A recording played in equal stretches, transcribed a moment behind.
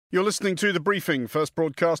You're listening to The Briefing, first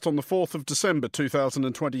broadcast on the 4th of December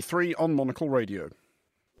 2023 on Monocle Radio.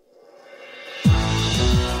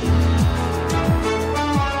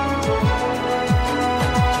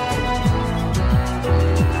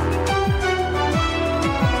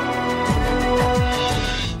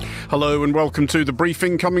 Hello and welcome to The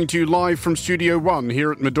Briefing, coming to you live from Studio 1 here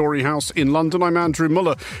at Midori House in London. I'm Andrew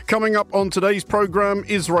Muller. Coming up on today's programme,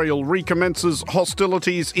 Israel recommences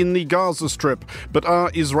hostilities in the Gaza Strip. But are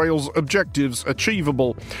Israel's objectives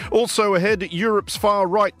achievable? Also ahead, Europe's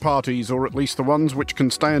far-right parties, or at least the ones which can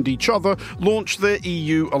stand each other, launch their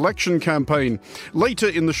EU election campaign. Later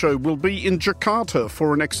in the show, we'll be in Jakarta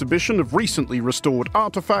for an exhibition of recently restored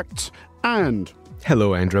artefacts and...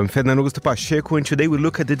 Hello, Andrew. I'm Fernando Augusto Pacheco, and today we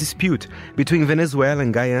look at the dispute between Venezuela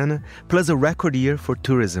and Guyana, plus a record year for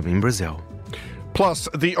tourism in Brazil. Plus,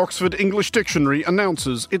 the Oxford English Dictionary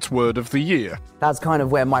announces its word of the year. That's kind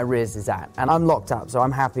of where my Riz is at. And I'm locked up, so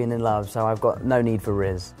I'm happy and in love, so I've got no need for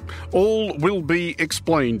Riz. All will be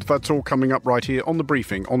explained. That's all coming up right here on The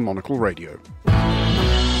Briefing on Monocle Radio.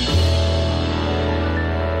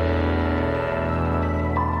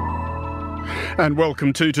 And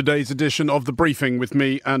welcome to today's edition of The Briefing with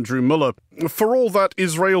me, Andrew Muller. For all that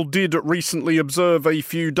Israel did recently observe a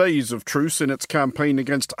few days of truce in its campaign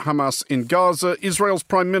against Hamas in Gaza, Israel's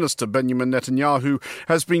Prime Minister Benjamin Netanyahu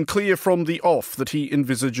has been clear from the off that he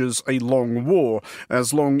envisages a long war,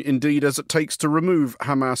 as long indeed as it takes to remove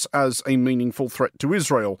Hamas as a meaningful threat to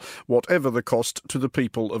Israel, whatever the cost to the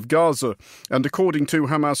people of Gaza. And according to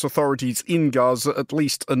Hamas authorities in Gaza, at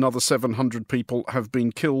least another 700 people have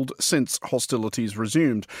been killed since hostilities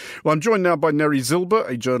resumed. Well, I'm joined now by Neri Zilber,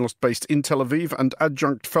 a journalist based in Tel Aviv and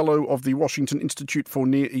adjunct fellow of the Washington Institute for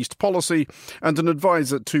Near East Policy and an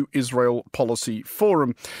advisor to Israel Policy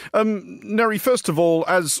Forum. Neri, first of all,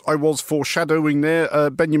 as I was foreshadowing there,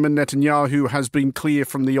 Benjamin Netanyahu has been clear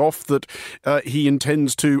from the off that he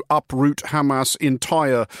intends to uproot Hamas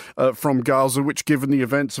entire from Gaza, which, given the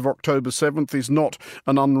events of October 7th, is not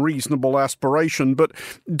an unreasonable aspiration. But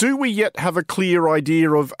do we yet have a clear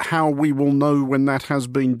idea of how we will know when that has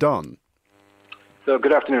been done? So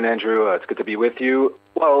good afternoon, Andrew. It's good to be with you.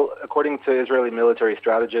 Well, according to Israeli military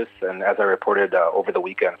strategists, and as I reported over the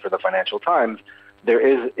weekend for the Financial Times, there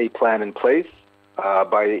is a plan in place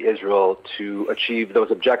by Israel to achieve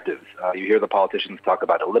those objectives. You hear the politicians talk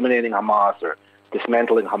about eliminating Hamas or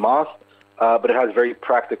dismantling Hamas, but it has very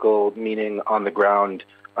practical meaning on the ground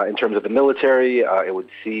in terms of the military. It would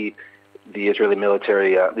see the Israeli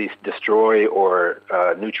military at least destroy or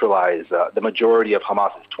neutralize the majority of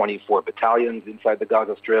Hamas's 24 battalions inside the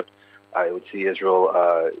Gaza Strip. It would see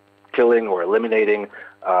Israel killing or eliminating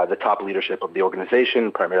the top leadership of the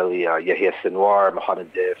organization, primarily Yahya Sinwar,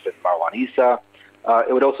 Mohammed Deif, and Marwan Issa.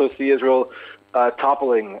 It would also see Israel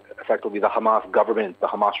toppling effectively the Hamas government, the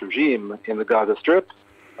Hamas regime in the Gaza Strip.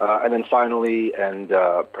 And then finally, and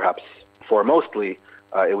perhaps foremostly,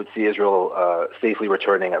 it would see Israel safely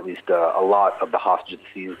returning at least a lot of the hostages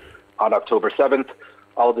seized on October 7th.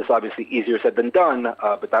 All of this obviously easier said than done,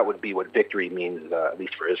 but that would be what victory means, at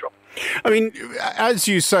least for Israel. I mean, as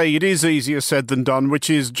you say, it is easier said than done, which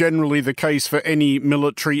is generally the case for any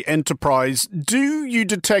military enterprise. Do you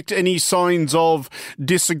detect any signs of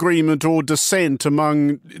disagreement or dissent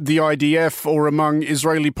among the IDF or among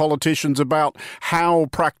Israeli politicians about how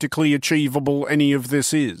practically achievable any of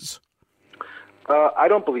this is? I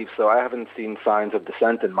don't believe so. I haven't seen signs of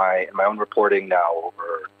dissent in my own reporting now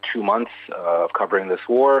over 2 months of covering this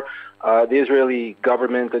war. The Israeli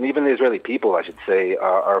government and even the Israeli people, I should say,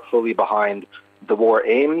 are fully behind the war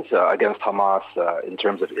aims against Hamas. In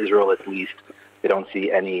terms of Israel, at least, they don't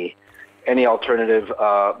see any alternative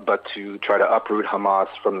but to try to uproot Hamas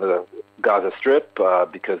from the Gaza Strip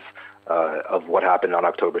because of what happened on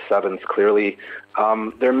October 7th, clearly.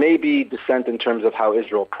 There may be dissent in terms of how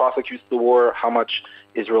Israel prosecutes the war, how much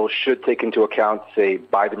Israel should take into account, say,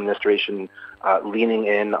 Biden administration leaning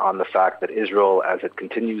in on the fact that Israel, as it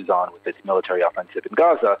continues on with its military offensive in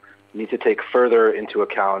Gaza, needs to take further into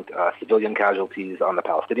account civilian casualties on the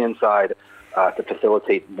Palestinian side to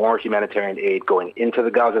facilitate more humanitarian aid going into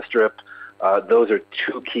the Gaza Strip. Those are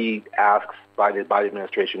two key asks by the Biden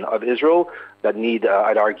administration of Israel that need,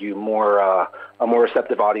 I'd argue, a more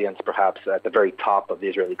receptive audience, perhaps at the very top of the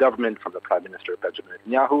Israeli government, from the Prime Minister Benjamin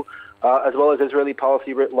Netanyahu, as well as Israeli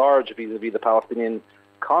policy writ large vis-a-vis the Palestinian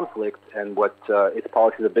conflict and what its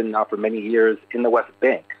policies have been now for many years in the West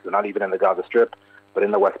Bank. So not even in the Gaza Strip, but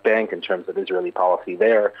in the West Bank in terms of Israeli policy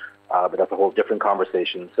there. But that's a whole different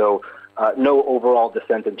conversation. So no overall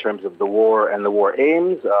dissent in terms of the war and the war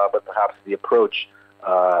aims, but perhaps the approach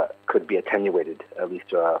could be attenuated, at least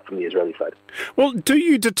from the Israeli side. Well, do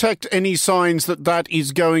you detect any signs that that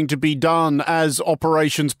is going to be done as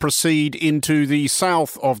operations proceed into the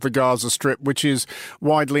south of the Gaza Strip, which is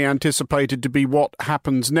widely anticipated to be what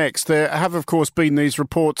happens next? There have, of course, been these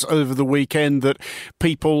reports over the weekend that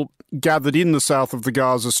people gathered in the south of the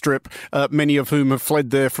Gaza Strip, many of whom have fled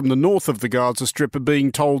there from the north of the Gaza Strip, are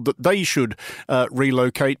being told that they should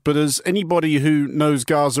relocate. But as anybody who knows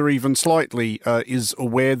Gaza even slightly is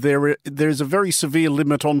aware, there is a very severe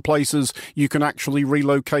limit on places you can actually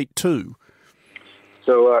relocate to.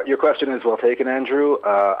 So your question is well taken, Andrew.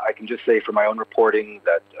 I can just say from my own reporting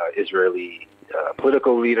that Israeli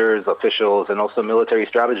political leaders, officials, and also military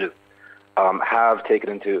strategists have taken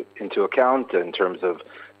into account in terms of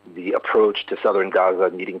the approach to southern Gaza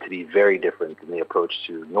needing to be very different than the approach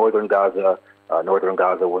to northern Gaza. Northern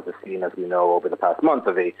Gaza was a scene, as we know, over the past month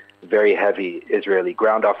of a very heavy Israeli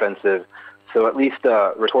ground offensive. So at least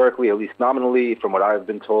rhetorically, at least nominally, from what I've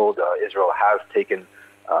been told, Israel has taken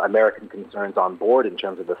American concerns on board in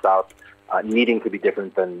terms of the south needing to be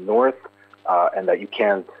different than north, and that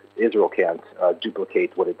Israel can't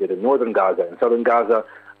duplicate what it did in northern Gaza and southern Gaza.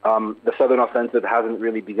 The southern offensive hasn't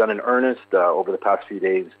really begun in earnest over the past few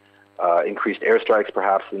days. Increased airstrikes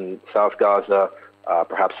perhaps in South Gaza,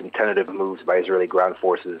 perhaps some tentative moves by Israeli ground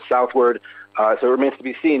forces southward. So it remains to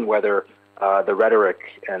be seen whether the rhetoric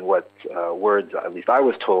and what words, at least I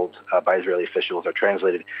was told by Israeli officials, are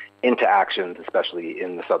translated into actions, especially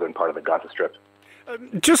in the southern part of the Gaza Strip.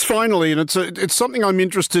 Just finally, and it's something I'm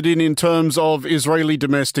interested in terms of Israeli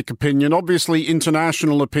domestic opinion. Obviously,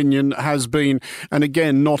 international opinion has been, and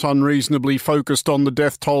again, not unreasonably focused on the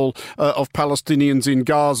death toll of Palestinians in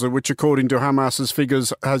Gaza, which, according to Hamas's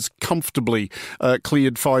figures, has comfortably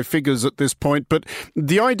cleared 5 figures at this point. But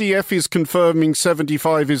the IDF is confirming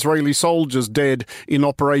 75 Israeli soldiers dead in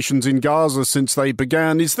operations in Gaza since they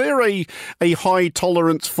began. Is there a high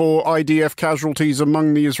tolerance for IDF casualties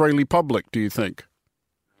among the Israeli public, do you think?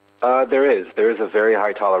 There is a very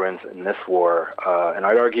high tolerance in this war, and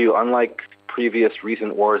I'd argue, unlike previous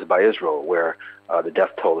recent wars by Israel, where the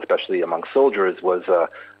death toll, especially among soldiers, was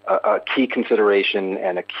a key consideration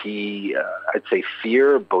and a key, I'd say,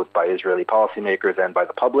 fear, both by Israeli policymakers and by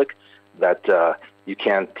the public, that you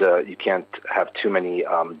can't have too many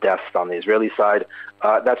deaths on the Israeli side.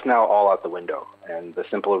 That's now all out the window, and the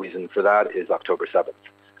simple reason for that is October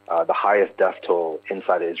 7th, the highest death toll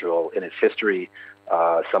inside Israel in its history.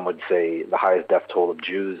 Some would say the highest death toll of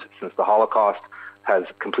Jews since the Holocaust, has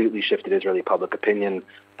completely shifted Israeli public opinion.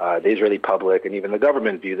 The Israeli public and even the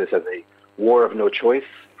government view this as a war of no choice.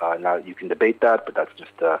 Now, you can debate that, but that's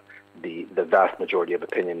just the vast majority of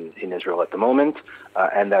opinion in Israel at the moment.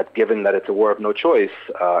 And that given that it's a war of no choice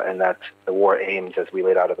and that the war aims, as we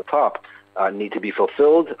laid out at the top, need to be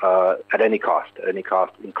fulfilled at any cost,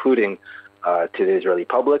 including to the Israeli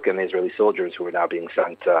public and the Israeli soldiers who are now being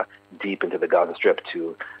sent deep into the Gaza Strip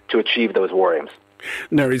to achieve those war aims.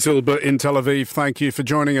 Neri Zilber in Tel Aviv, thank you for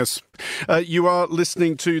joining us. You are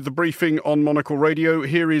listening to The Briefing on Monocle Radio.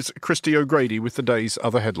 Here is Christy O'Grady with the day's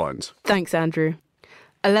other headlines. Thanks, Andrew.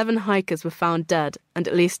 11 hikers were found dead and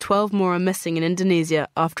at least 12 more are missing in Indonesia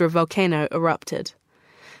after a volcano erupted.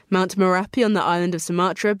 Mount Merapi on the island of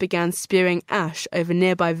Sumatra began spewing ash over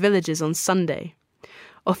nearby villages on Sunday.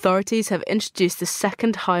 Authorities have introduced the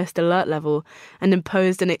second highest alert level and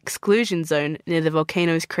imposed an exclusion zone near the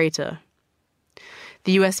volcano's crater.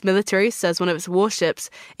 The US military says one of its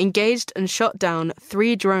warships engaged and shot down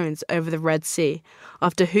 3 drones over the Red Sea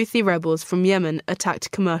after Houthi rebels from Yemen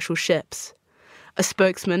attacked commercial ships. A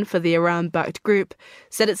spokesman for the Iran-backed group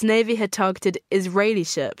said its navy had targeted Israeli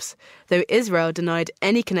ships, though Israel denied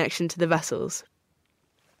any connection to the vessels.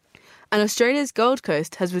 And Australia's Gold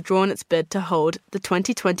Coast has withdrawn its bid to hold the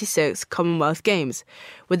 2026 Commonwealth Games,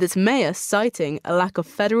 with its mayor citing a lack of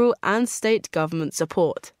federal and state government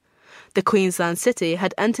support. The Queensland city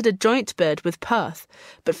had entered a joint bid with Perth,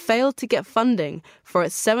 but failed to get funding for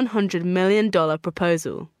its $700 million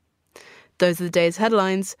proposal. Those are the day's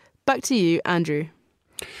headlines. Back to you, Andrew.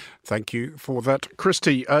 Thank you for that.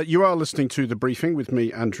 Christy, you are listening to The Briefing with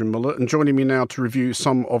me, Andrew Muller, and joining me now to review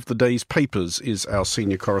some of the day's papers is our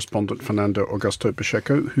senior correspondent, Fernando Augusto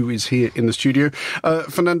Pacheco, who is here in the studio.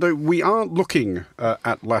 Fernando, we are looking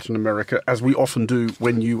at Latin America, as we often do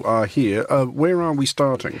when you are here. Where are we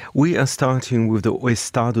starting? We are starting with the O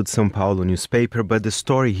Estado de São Paulo newspaper, but the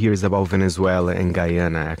story here is about Venezuela and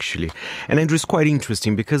Guyana, actually. And Andrew, it's quite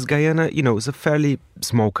interesting because Guyana, is a fairly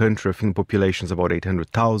small country. I think the population is about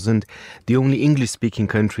 800,000. The only English-speaking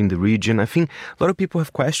country in the region. I think a lot of people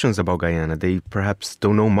have questions about Guyana. They perhaps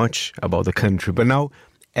don't know much about the country. But now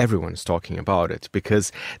everyone's talking about it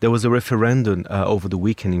because there was a referendum over the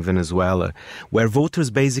weekend in Venezuela where voters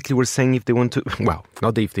basically were saying if they want to, well,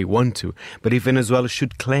 not if they want to, but if Venezuela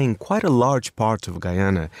should claim quite a large part of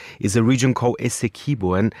Guyana is a region called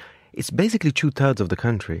Essequibo, and it's basically 2/3 of the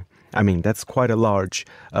country. I mean, that's quite a large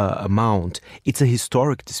amount. It's a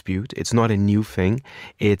historic dispute. It's not a new thing.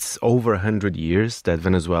 It's over 100 years that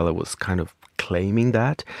Venezuela was kind of claiming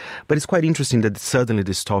that. But it's quite interesting that suddenly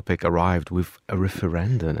this topic arrived with a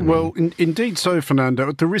referendum. Indeed so, Fernando.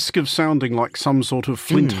 At the risk of sounding like some sort of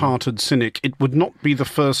flint-hearted cynic, it would not be the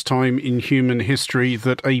first time in human history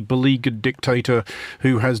that a beleaguered dictator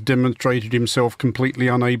who has demonstrated himself completely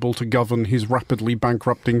unable to govern his rapidly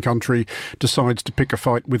bankrupting country decides to pick a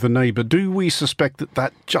fight with a neighbour. Do we suspect that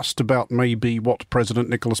that just about may be what President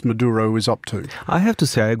Nicolas Maduro is up to? I have to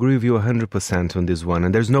say, I agree with you 100% on this one.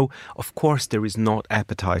 And there's no, of course, there is not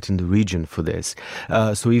appetite in the region for this.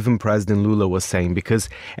 So even President Lula was saying,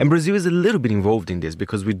 and Brazil is a little bit involved in this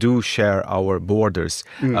because we do share our borders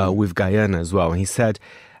with Guyana as well. And he said,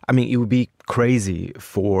 I mean, it would be crazy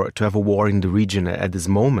to have a war in the region at this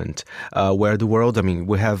moment, where the world, I mean,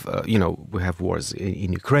 we have wars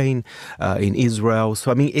in Ukraine, in Israel.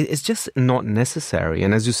 So, I mean, it's just not necessary.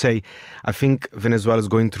 And as you say, I think Venezuela is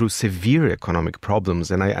going through severe economic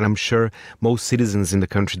problems. And I'm sure most citizens in the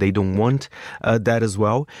country, they don't want that as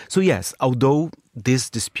well. So, yes, although this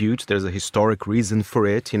dispute, there's a historic reason for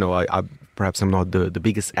it. You know, I perhaps I'm not the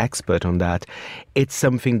biggest expert on that. It's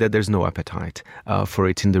something that there's no appetite for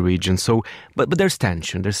it in the region. So, but there's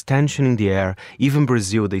tension. There's tension in the air. Even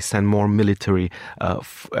Brazil, they send more military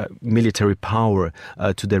power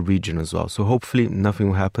to their region as well. So hopefully nothing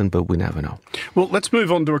will happen, but we never know. Well, let's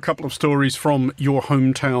move on to a couple of stories from your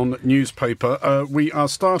hometown newspaper. We are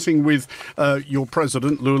starting with your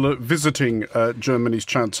president, Lula, visiting Germany's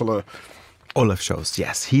Chancellor Olaf Scholz,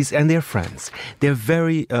 yes, and they're friends. They're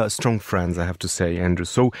very strong friends, I have to say, Andrew.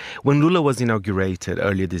 So when Lula was inaugurated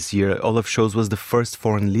earlier this year, Olaf Scholz was the first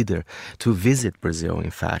foreign leader to visit Brazil,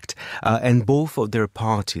 in fact. And both of their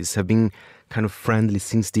parties have been kind of friendly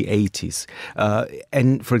since the 80s.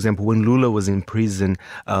 And, for example, when Lula was in prison,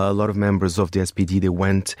 a lot of members of the SPD, they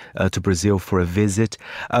went to Brazil for a visit.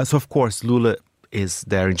 So, of course, Lula is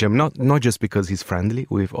there in Germany, not just because he's friendly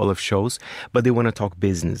with Olaf Scholz, but they want to talk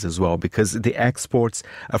business as well, because the exports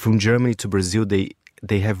from Germany to Brazil, they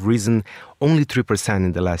have risen only 3%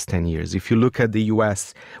 in the last 10 years. If you look at the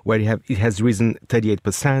US, where it has risen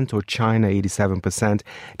 38%, or China 87%,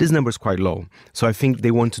 this number is quite low. So I think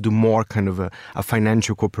they want to do more kind of a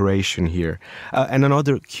financial cooperation here. And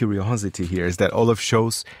another curiosity here is that Olaf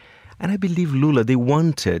Scholz and I believe Lula, they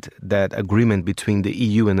wanted that agreement between the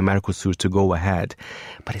EU and the Mercosur to go ahead,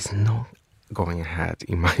 but it's not going ahead,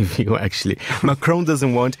 in my view, actually. Macron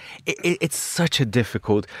doesn't want. It's such a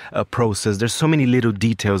difficult process. There's so many little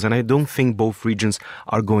details, and I don't think both regions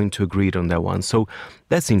are going to agree on that one. So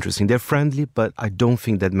that's interesting. They're friendly, but I don't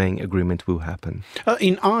think that main agreement will happen.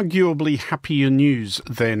 In arguably happier news,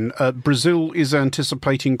 then, Brazil is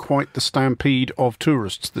anticipating quite the stampede of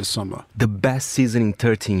tourists this summer. The best season in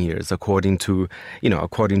 13 years, according to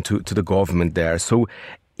the government there. So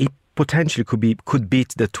potentially could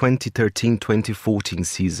beat the 2013-2014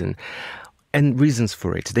 season. And reasons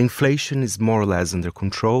for it. The inflation is more or less under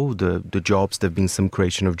control. The jobs, there have been some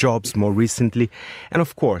creation of jobs more recently. And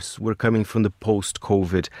of course, we're coming from the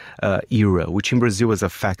post-COVID era, which in Brazil was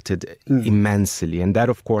affected immensely. And that,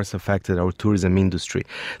 of course, affected our tourism industry.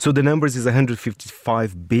 So the numbers is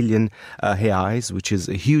 155 billion reais, which is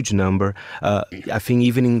a huge number. I think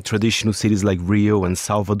even in traditional cities like Rio and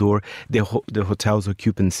Salvador, the hotels'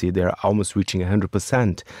 occupancy, they're almost reaching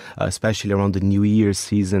 100%, especially around the New Year's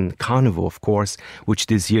season, Carnival, of course, which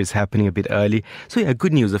this year is happening a bit early. So yeah,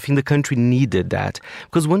 good news. I think the country needed that.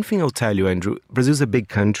 Because one thing I'll tell you, Andrew, Brazil's a big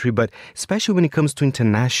country, but especially when it comes to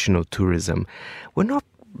international tourism, we're not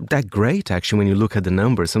that great, actually, when you look at the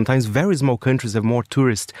numbers. Sometimes very small countries have more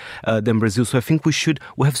tourists than Brazil. So I think we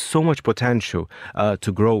have so much potential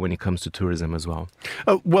to grow when it comes to tourism as well.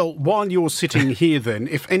 Well, while you're sitting here then,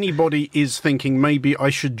 if anybody is thinking maybe I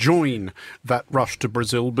should join that rush to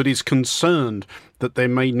Brazil, but is concerned that there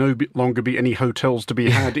may no longer be any hotels to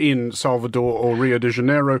be had in Salvador or Rio de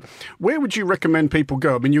Janeiro, where would you recommend people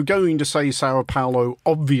go? I mean, you're going to say Sao Paulo,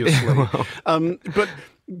 obviously. But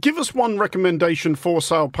Give us one recommendation for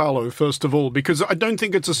Sao Paulo, first of all, because I don't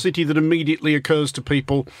think it's a city that immediately occurs to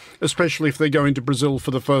people, especially if they go into Brazil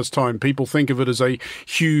for the first time. People think of it as a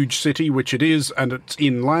huge city, which it is, and it's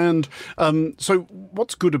inland. So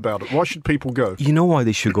what's good about it? Why should people go? You know why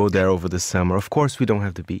they should go there over the summer? Of course, we don't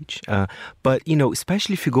have the beach. But,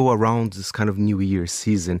 especially if you go around this kind of New Year's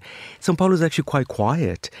season, Sao Paulo is actually quite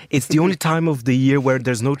quiet. It's the only time of the year where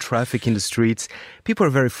there's no traffic in the streets. People are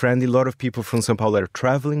very friendly. A lot of people from Sao Paulo are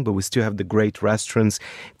traveling, but we still have the great restaurants,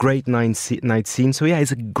 great night scene. So yeah,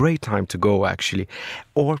 it's a great time to go, actually.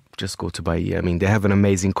 Or just go to Bahia. I mean, they have an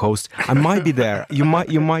amazing coast. I might be there. You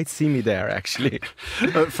might see me there, actually.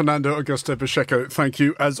 Fernando Augusto Pacheco, thank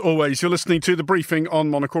you. As always, you're listening to The Briefing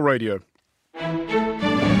on Monocle Radio.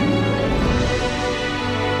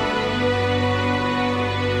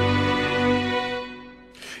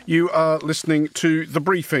 You are listening to The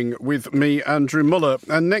Briefing with me, Andrew Muller.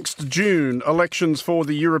 And next June, elections for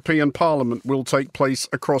the European Parliament will take place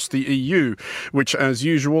across the EU, which, as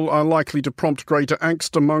usual, are likely to prompt greater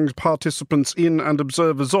angst among participants in and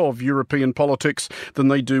observers of European politics than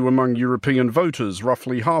they do among European voters,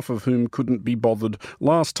 roughly half of whom couldn't be bothered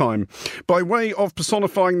last time. By way of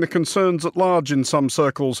personifying the concerns at large in some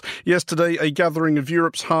circles, yesterday a gathering of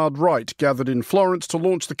Europe's hard right gathered in Florence to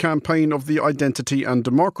launch the campaign of the Identity and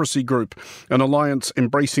Democracy Group, an alliance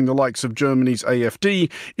embracing the likes of Germany's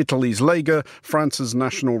AfD, Italy's Lega, France's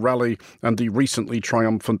National Rally and the recently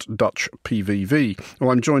triumphant Dutch PVV. Well,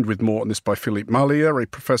 I'm joined with more on this by Philippe Mallier, a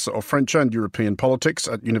professor of French and European politics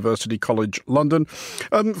at University College London.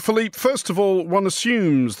 Philippe, first of all, one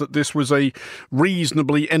assumes that this was a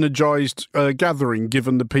reasonably energised gathering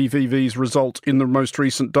given the PVV's result in the most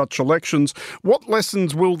recent Dutch elections. What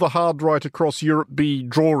lessons will the hard right across Europe be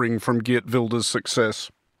drawing from Geert Wilders' success?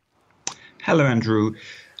 Hello, Andrew.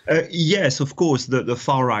 Yes, of course, the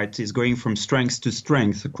far right is going from strength to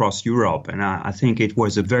strength across Europe. And I think it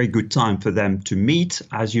was a very good time for them to meet.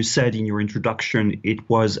 As you said in your introduction, it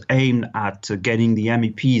was aimed at getting the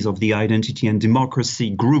MEPs of the Identity and Democracy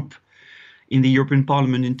Group in the European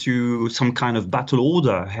Parliament into some kind of battle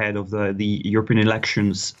order ahead of the European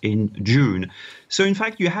elections in June. So, in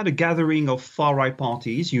fact, you had a gathering of far-right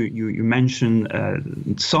parties. You mentioned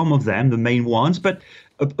some of them, the main ones, but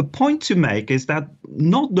a point to make is that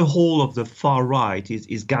not the whole of the far right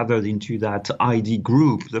is gathered into that ID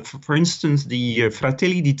group. For instance, the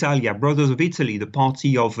Fratelli d'Italia, Brothers of Italy, the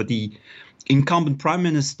party of the incumbent Prime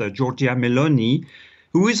Minister, Giorgia Meloni,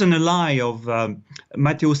 who is an ally of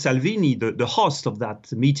Matteo Salvini, the host of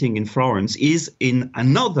that meeting in Florence, is in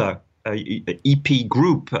another EP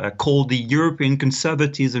group called the European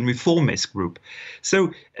Conservatives and Reformists Group. So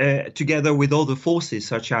together with other forces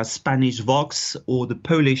such as Spanish Vox or the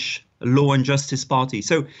Polish Law and Justice Party.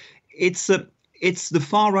 So it's the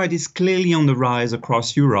far right is clearly on the rise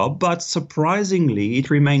across Europe, but surprisingly, it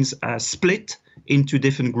remains split into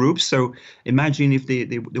different groups. So imagine if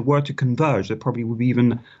they were to converge, they probably would be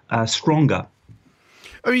even stronger.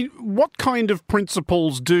 I mean, what kind of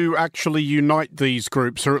principles do actually unite these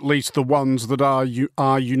groups, or at least the ones that are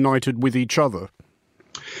united with each other?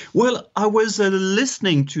 Well, I was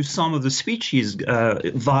listening to some of the speeches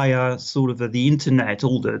via sort of the internet,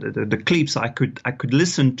 all the clips I could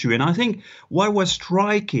listen to, and I think what was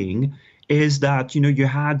striking is that, you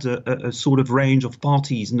had a sort of range of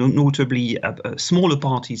parties, notably smaller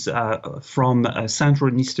parties from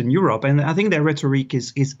Central and Eastern Europe. And I think their rhetoric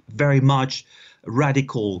is very much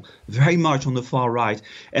radical, very much on the far right.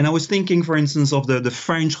 And I was thinking, for instance, of the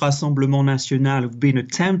French Rassemblement National, who've been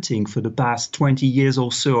attempting for the past 20 years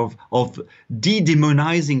or so of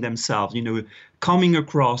de-demonizing themselves, coming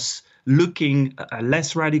across looking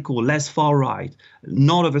less radical, less far right,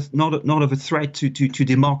 not of a threat to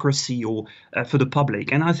democracy or for the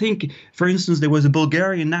public. And I think, for instance, there was a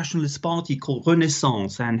Bulgarian nationalist party called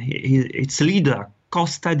Renaissance, and its leader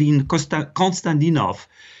Konstantinov,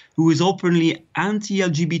 who is openly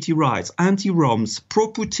anti-LGBT rights, anti-Roms,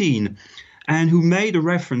 pro-Putin, and who made a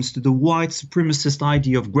reference to the white supremacist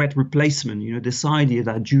idea of great replacement, this idea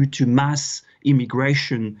that due to mass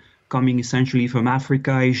immigration coming essentially from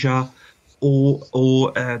Africa, Asia, or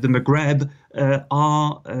the Maghreb,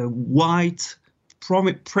 are white,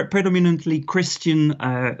 predominantly Christian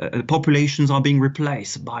populations are being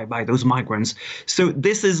replaced by those migrants. So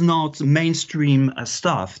this is not mainstream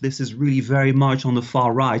stuff. This is really very much on the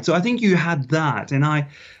far right. So I think you had that, and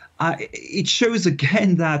it shows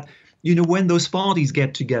again that, when those parties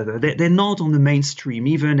get together, they're not on the mainstream,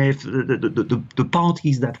 even if the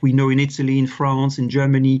parties that we know in Italy, in France, in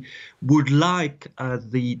Germany would like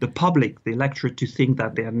the public, the electorate, to think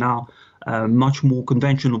that they are now much more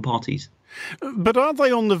conventional parties. But are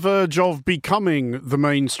they on the verge of becoming the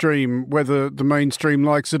mainstream, whether the mainstream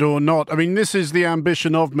likes it or not? I mean, this is the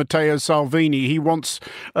ambition of Matteo Salvini. He wants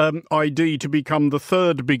ID to become the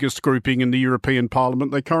third biggest grouping in the European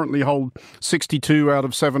Parliament. They currently hold 62 out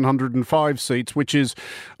of 705 seats, which is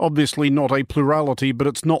obviously not a plurality, but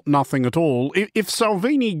it's not nothing at all. If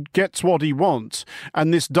Salvini gets what he wants,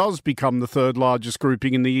 and this does become the third largest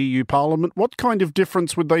grouping in the EU Parliament, what kind of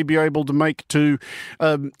difference would they be able to make to,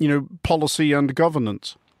 policy and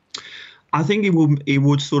governance? I think it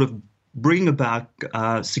would sort of bring about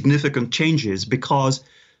significant changes, because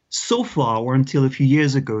so far, or until a few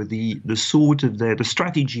years ago, the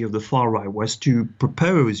strategy of the far right was to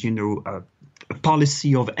propose, a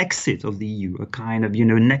policy of exit of the EU, a kind of,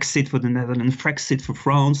 an exit for the Netherlands, Frexit for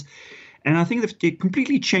France. And I think they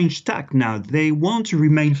completely changed tack now. They want to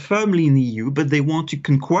remain firmly in the EU, but they want to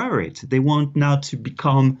conquer it. They want now to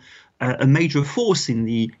become a major force in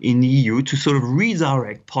the EU, to sort of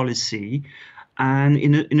redirect policy and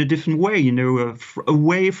in a different way,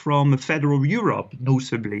 away from a federal Europe,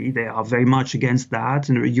 notably. They are very much against that,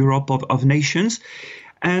 a Europe of nations.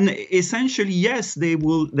 And essentially, yes, they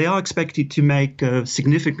are expected to make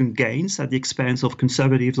significant gains at the expense of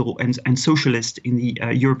conservatives and socialists in the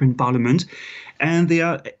European Parliament. And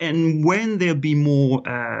when they'll be more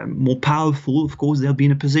powerful, of course, they'll be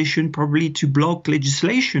in a position probably to block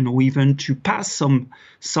legislation, or even to pass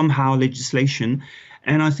somehow legislation.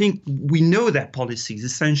 And I think we know their policies.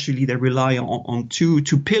 Essentially, they rely on two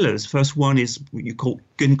pillars. First one is you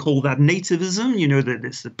can call that nativism.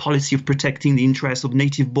 There's the policy of protecting the interests of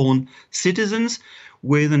native-born citizens,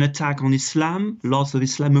 with an attack on Islam, lots of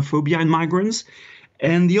Islamophobia and migrants.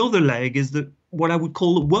 And the other leg is what I would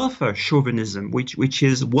call welfare chauvinism, which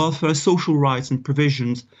is welfare, social rights and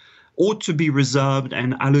provisions ought to be reserved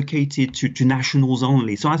and allocated to nationals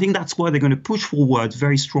only. So I think that's why they're going to push forward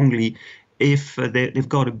very strongly if they've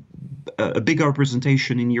got a bigger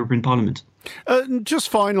representation in the European Parliament. Just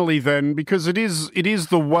finally then, because it is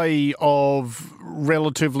the way of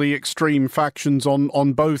relatively extreme factions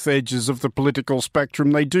on both edges of the political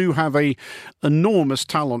spectrum. They do have a enormous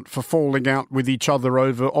talent for falling out with each other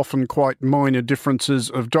over often quite minor differences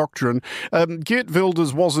of doctrine. Geert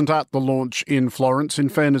Wilders wasn't at the launch in Florence. In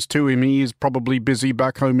fairness to him, he is probably busy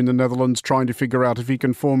back home in the Netherlands trying to figure out if he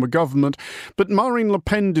can form a government. But Marine Le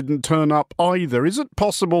Pen didn't turn up either. Is it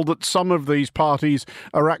possible that some of these parties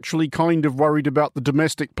are actually kind of worried about the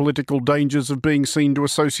domestic political dangers of being seen to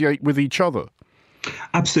associate with each other?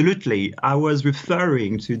 Absolutely. I was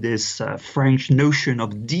referring to this French notion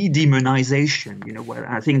of de-demonization, where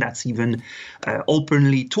I think that's even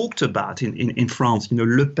openly talked about in France.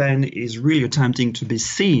 Le Pen is really attempting to be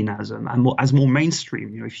seen as more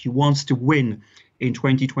mainstream. If she wants to win in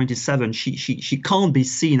 2027, she can't be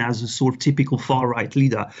seen as a sort of typical far-right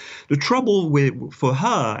leader. The trouble for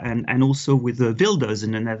her and also with the Wilders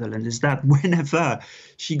in the Netherlands is that whenever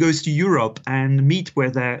she goes to Europe and meet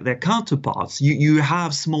with their counterparts, you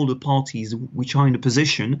have smaller parties which are in a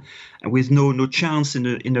position with no chance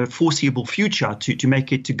in a foreseeable future to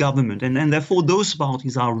make it to government, and therefore those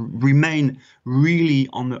parties remain really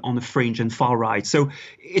on the fringe and far right. So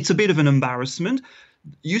it's a bit of an embarrassment.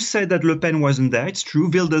 You said that Le Pen wasn't there. It's true.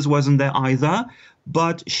 Wilders wasn't there either.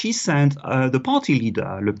 But she sent the party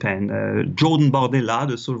leader, Le Pen, Jordan Bardella,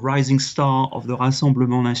 the sort of rising star of the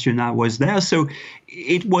Rassemblement National, was there. So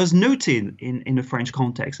it was noted in the French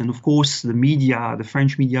context. And of course, the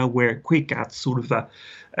French media were quick at sort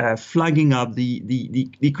of flagging up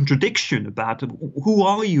the contradiction about who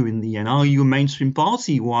are you in the end? Are you a mainstream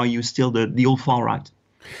party, or are you still the old far right?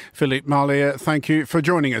 Philippe Marlier, thank you for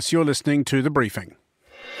joining us. You're listening to The Briefing.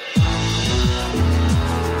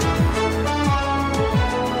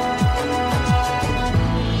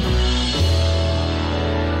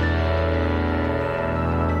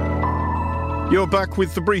 You're back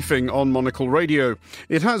with The Briefing on Monocle Radio.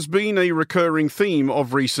 It has been a recurring theme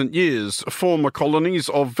of recent years. Former colonies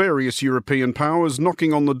of various European powers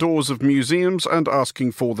knocking on the doors of museums and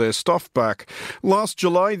asking for their stuff back. Last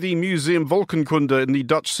July, the Museum Volkenkunde in the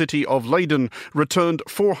Dutch city of Leiden returned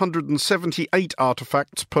 478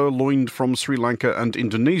 artefacts purloined from Sri Lanka and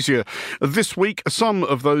Indonesia. This week, some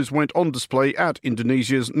of those went on display at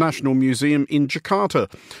Indonesia's National Museum in Jakarta.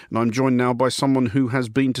 And I'm joined now by someone who has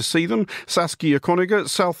been to see them, Saskia Koninger,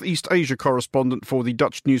 Southeast Asia correspondent for the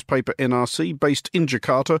Dutch newspaper NRC, based in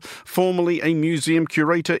Jakarta, formerly a museum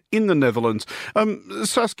curator in the Netherlands.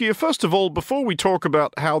 Saskia, first of all, before we talk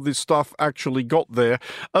about how this stuff actually got there,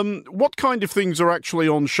 what kind of things are actually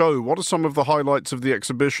on show? What are some of the highlights of the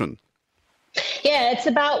exhibition? Yeah, it's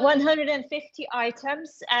about 150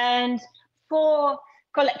 items, and for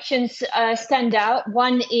collections stand out.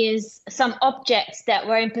 One is some objects that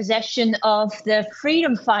were in possession of the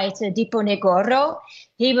freedom fighter Diponegoro.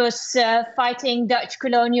 He was fighting Dutch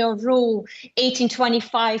colonial rule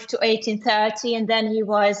 1825 to 1830, and then he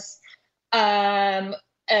was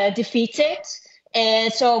defeated.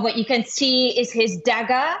 And so what you can see is his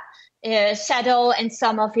dagger, saddle, and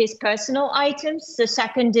some of his personal items. The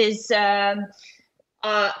second is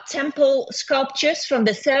temple sculptures from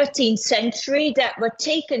the 13th century that were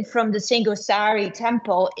taken from the Singosari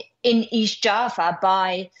temple in East Java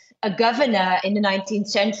by a governor in the 19th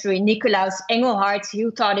century, Nicolaus Engelhard,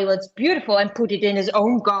 who thought it was beautiful and put it in his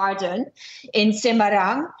own garden in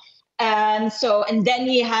Semarang. And then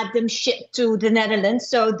he had them shipped to the Netherlands.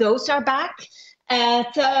 So those are back.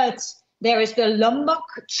 Third, there is the Lombok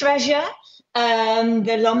treasure.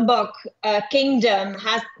 The Lombok kingdom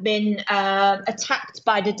has been attacked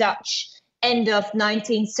by the Dutch end of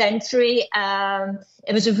 19th century.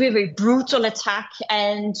 It was a very brutal attack,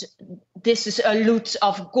 and this is a loot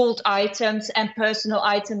of gold items and personal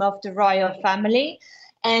item of the royal family.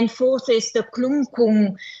 And fourth is the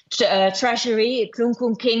Klungkung treasury,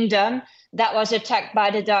 Klungkung kingdom, that was attacked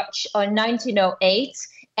by the Dutch in 1908.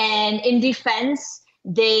 And in defense,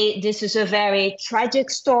 this is a very tragic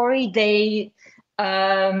story. They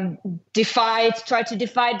tried to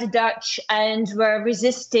defy the Dutch and were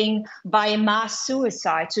resisting by mass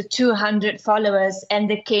suicide. So 200 followers and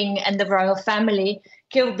the king and the royal family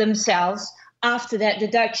killed themselves. After that, the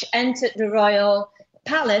Dutch entered the royal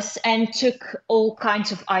palace and took all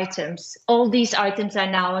kinds of items. All these items are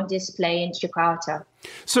now on display in Jakarta.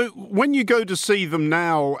 So when you go to see them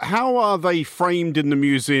now, how are they framed in the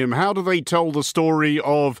museum? How do they tell the story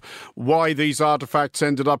of why these artefacts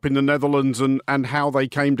ended up in the Netherlands and how they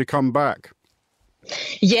came to come back?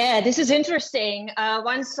 Yeah, this is interesting.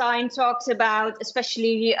 One sign talks about,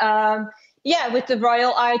 especially with the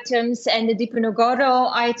royal items and the Diponegoro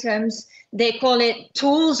items, they call it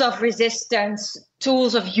tools of resistance,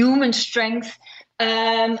 tools of human strength.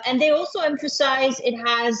 And they also emphasize it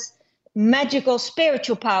has magical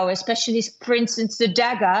spiritual power, especially, for instance, the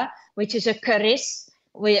dagger, which is a charis.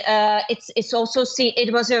 It's also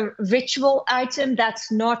it was a ritual item. That's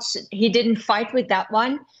not, he didn't fight with that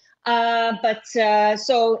one.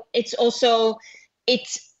 So it's also,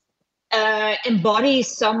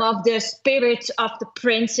 embodies some of the spirit of the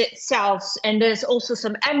prince itself. And there's also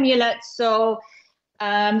some amulets. So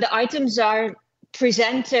the items are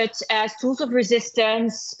presented as tools of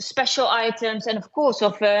resistance, special items, and of course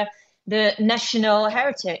of the national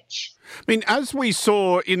heritage. I mean, as we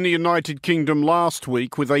saw in the United Kingdom last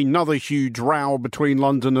week with another huge row between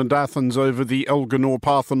London and Athens over the Elginor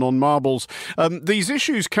Parthenon marbles, these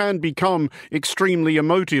issues can become extremely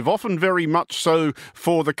emotive, often very much so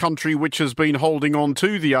for the country which has been holding on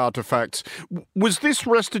to the artefacts. Was this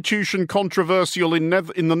restitution controversial in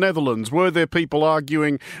the Netherlands? Were there people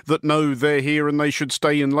arguing that no, they're here and they should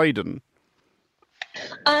stay in Leiden?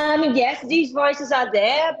 Yes, these voices are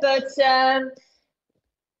there, but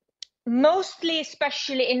mostly,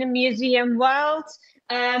 especially in the museum world,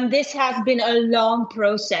 this has been a long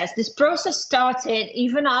process. This process started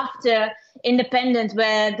even after independence,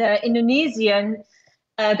 where the Indonesian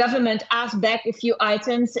government asked back a few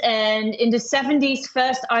items. And in the 70s,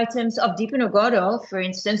 first items of Diponegoro, for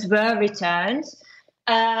instance, were returned.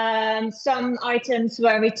 Some items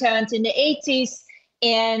were returned in the 80s.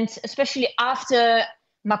 And especially after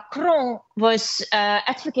Macron was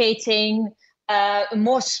advocating a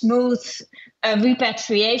more smooth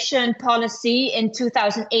repatriation policy in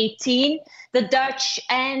 2018, the Dutch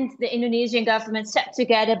and the Indonesian government sat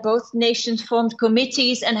together. Both nations formed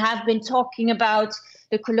committees and have been talking about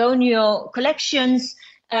the colonial collections.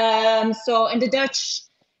 And the Dutch,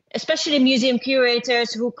 especially museum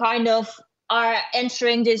curators who kind of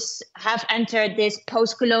have entered this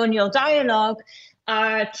post-colonial dialogue,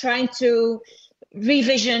 are trying to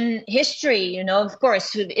revision history. Of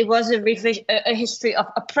course, it was a history of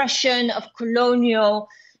oppression, of colonial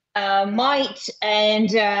might,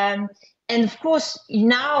 and of course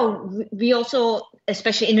now we also,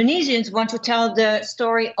 especially Indonesians, want to tell the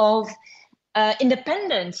story of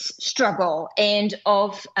independence struggle and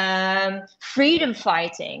of freedom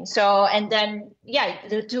fighting.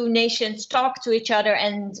 The two nations talk to each other,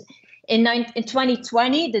 and in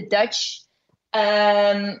 2020, the Dutch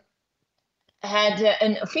had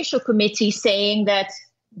an official committee saying that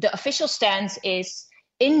the official stance is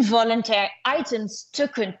involuntary items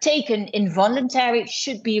taken involuntary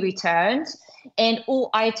should be returned, and all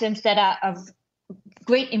items that are of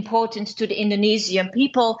great importance to the Indonesian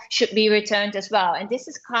people should be returned as well. And this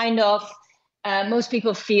is kind of, most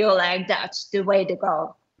people feel like that's the way to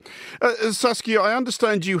go. Saskia, I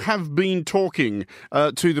understand you have been talking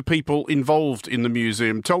to the people involved in the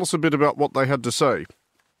museum. Tell us a bit about what they had to say.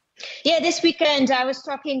 Yeah, this weekend I was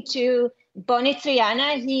talking to Bonnie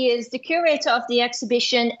Triana. He is the curator of the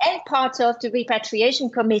exhibition and part of the repatriation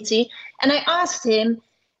committee. And I asked him,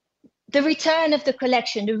 the return of the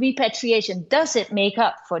collection, the repatriation, does it make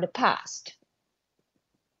up for the past?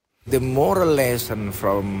 The moral lesson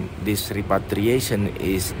from this repatriation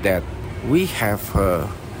is that we have a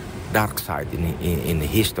dark side in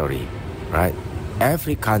history, right?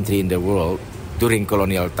 Every country in the world during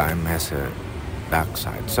colonial time has a dark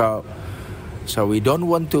side. So we don't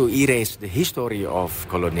want to erase the history of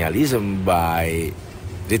colonialism by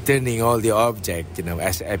returning all the objects,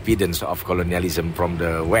 as evidence of colonialism from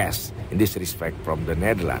the West, in this respect from the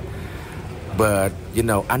Netherlands. But,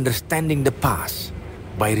 understanding the past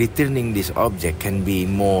by returning this object can be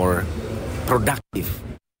more productive.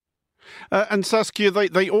 And Saskia,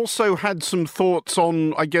 they also had some thoughts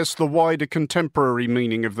on, I guess, the wider contemporary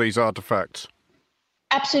meaning of these artefacts.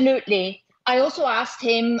 Absolutely. I also asked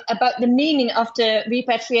him about the meaning of the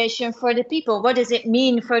repatriation for the people. What does it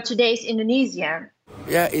mean for today's Indonesia?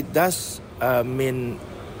 Yeah, it does mean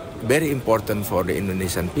very important for the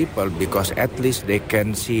Indonesian people because at least they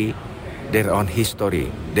can see their own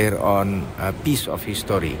history, their own piece of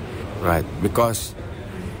history, right? Because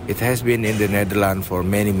it has been in the Netherlands for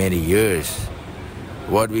many, many years.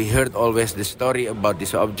 What we heard always the story about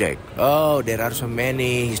this object. Oh, there are so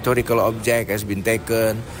many historical objects has been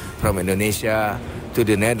taken from Indonesia to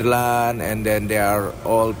the Netherlands, and then they are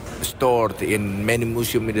all stored in many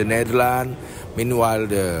museums in the Netherlands. Meanwhile,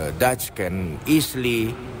 the Dutch can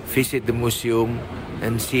easily visit the museum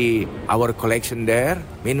and see our collection there.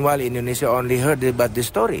 Meanwhile, Indonesia only heard about the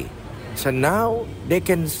story. So now they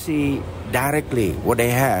can see directly what they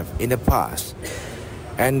have in the past.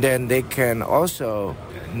 And then they can also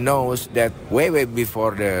know that way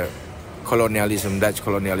before the colonialism, Dutch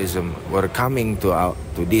colonialism, were coming to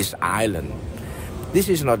this island, this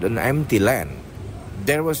is not an empty land.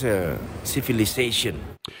 There was a civilization.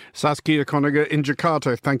 Saskia Koniger in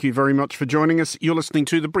Jakarta, thank you very much for joining us. You're listening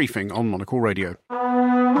to The Briefing on Monocle Radio.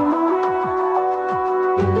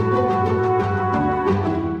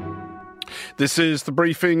 This is The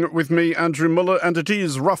Briefing with me, Andrew Muller, and it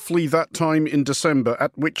is roughly that time in December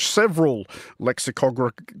at which several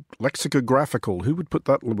lexicographical, who would put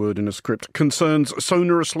that word in a script, concerns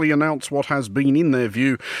sonorously announce what has been, in their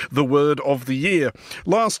view, the word of the year.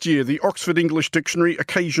 Last year, the Oxford English Dictionary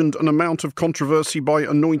occasioned an amount of controversy by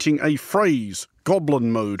anointing a phrase,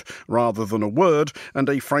 goblin mode, rather than a word, and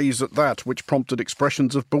a phrase at that, which prompted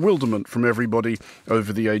expressions of bewilderment from everybody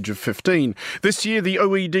over the age of 15. This year, the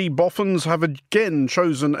OED boffins have again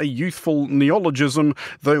chosen a youthful neologism,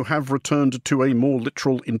 though have returned to a more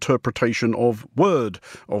literal interpretation of word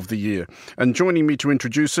of the year. And joining me to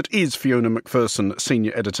introduce it is Fiona Macpherson,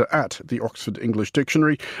 senior editor at the Oxford English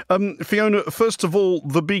Dictionary. Fiona, first of all,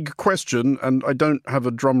 the big question, and I don't have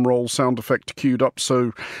a drum roll sound effect queued up,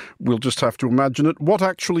 so we'll just have to imagine it. What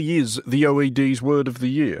actually is the OED's word of the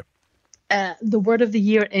year? The word of the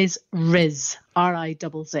year is Riz,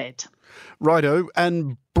 R-I-Z-Z. Righto.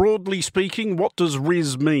 And broadly speaking, what does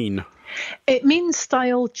Riz mean? It means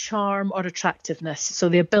style, charm or attractiveness, so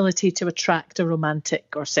the ability to attract a romantic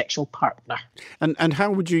or sexual partner. And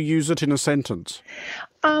how would you use it in a sentence?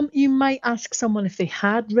 You might ask someone if they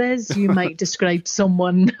had Riz. You might describe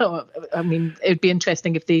someone. I mean, it would be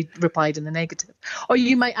interesting if they replied in the negative. Or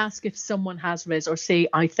you might ask if someone has Riz, or say,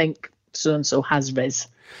 I think so-and-so has Riz.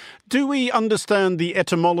 Do we understand the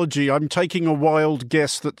etymology? I'm taking a wild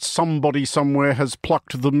guess that somebody somewhere has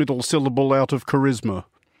plucked the middle syllable out of charisma.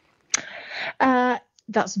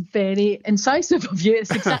 That's very incisive of you.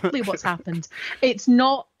 It's exactly what's happened. It's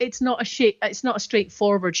not a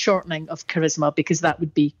straightforward shortening of charisma, because that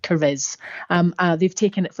would be chariz. They've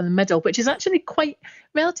taken it from the middle, which is actually quite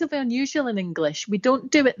relatively unusual in English. We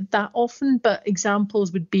don't do it that often, but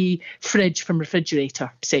examples would be fridge from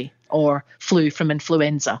refrigerator, say, or flu from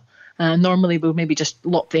influenza. Normally we'll maybe just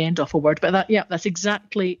lock the end off a word, but that's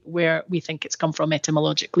exactly where we think it's come from,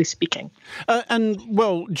 etymologically speaking. And,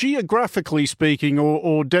 well, geographically speaking,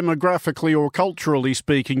 or demographically or culturally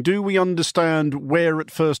speaking, do we understand where it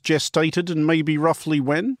first gestated and maybe roughly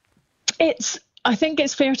when? I think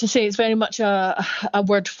it's fair to say it's very much a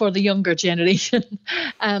word for the younger generation,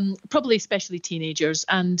 probably especially teenagers.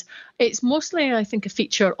 And it's mostly, I think, a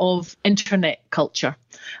feature of internet culture.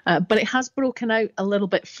 But it has broken out a little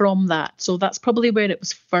bit from that. So that's probably where it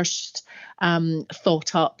was first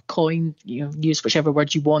thought up, coined, use whichever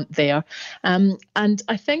word you want there. And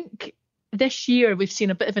I think this year we've seen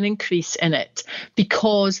a bit of an increase in it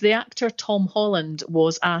because the actor Tom Holland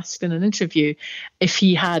was asked in an interview if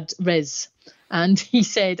he had Riz. And he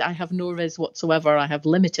said, I have no Riz whatsoever. I have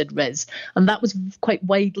limited Riz. And that was quite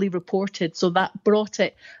widely reported. So that brought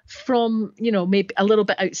it from, maybe a little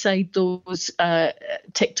bit outside those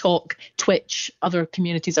TikTok, Twitch, other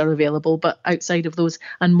communities are available, but outside of those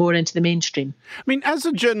and more into the mainstream. I mean, as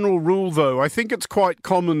a general rule, though, I think it's quite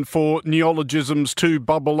common for neologisms to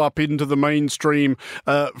bubble up into the mainstream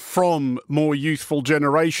from more youthful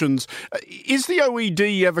generations. Is the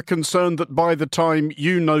OED ever concerned that by the time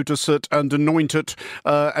you notice it and anoint it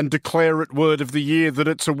and declare it word of the year, that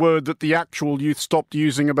it's a word that the actual youth stopped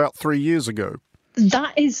using about 3 years ago?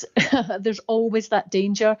 That is, there's always that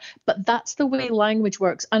danger, but that's the way language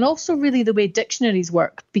works, and also really the way dictionaries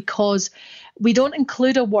work, because we don't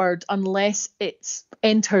include a word unless it's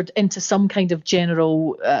entered into some kind of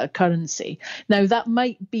general currency. Now, that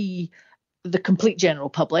might be the complete general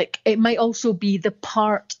public. It might also be the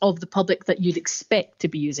part of the public that you'd expect to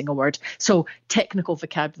be using a word. So technical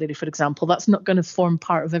vocabulary, for example, that's not going to form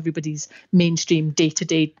part of everybody's mainstream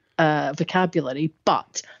day-to-day vocabulary,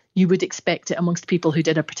 but you would expect it amongst people who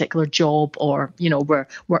did a particular job or,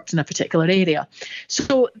 worked in a particular area.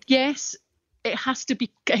 So yes, it has to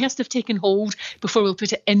have taken hold before we'll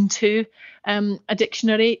put it into a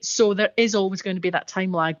dictionary. So there is always going to be that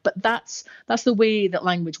time lag, but that's the way that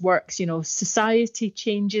language works. Society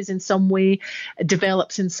changes in some way,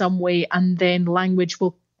 develops in some way, and then language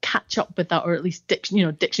will catch up with that, or at least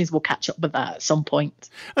dictionaries will catch up with that at some point.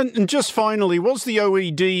 And just finally, was the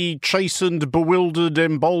OED chastened, bewildered,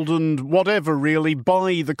 emboldened, whatever really,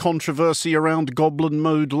 by the controversy around goblin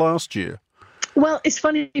mode last year? Well, it's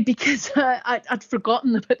funny because I'd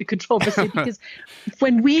forgotten about the controversy, because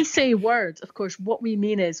when we say word, of course, what we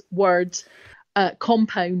mean is word,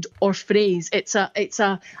 compound or phrase. It's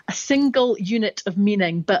a single unit of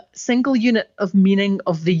meaning, but single unit of meaning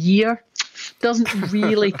of the year doesn't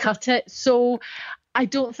really cut it. So I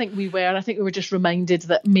don't think we were. I think we were just reminded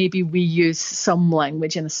that maybe we use some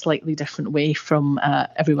language in a slightly different way from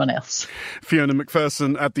everyone else. Fiona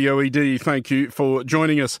McPherson at the OED, thank you for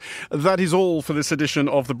joining us. That is all for this edition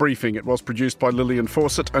of The Briefing. It was produced by Lillian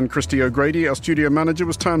Fawcett and Christy O'Grady. Our studio manager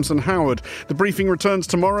was Tamsin Howard. The Briefing returns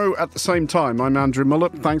tomorrow at the same time. I'm Andrew Muller.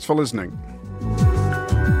 Thanks for listening.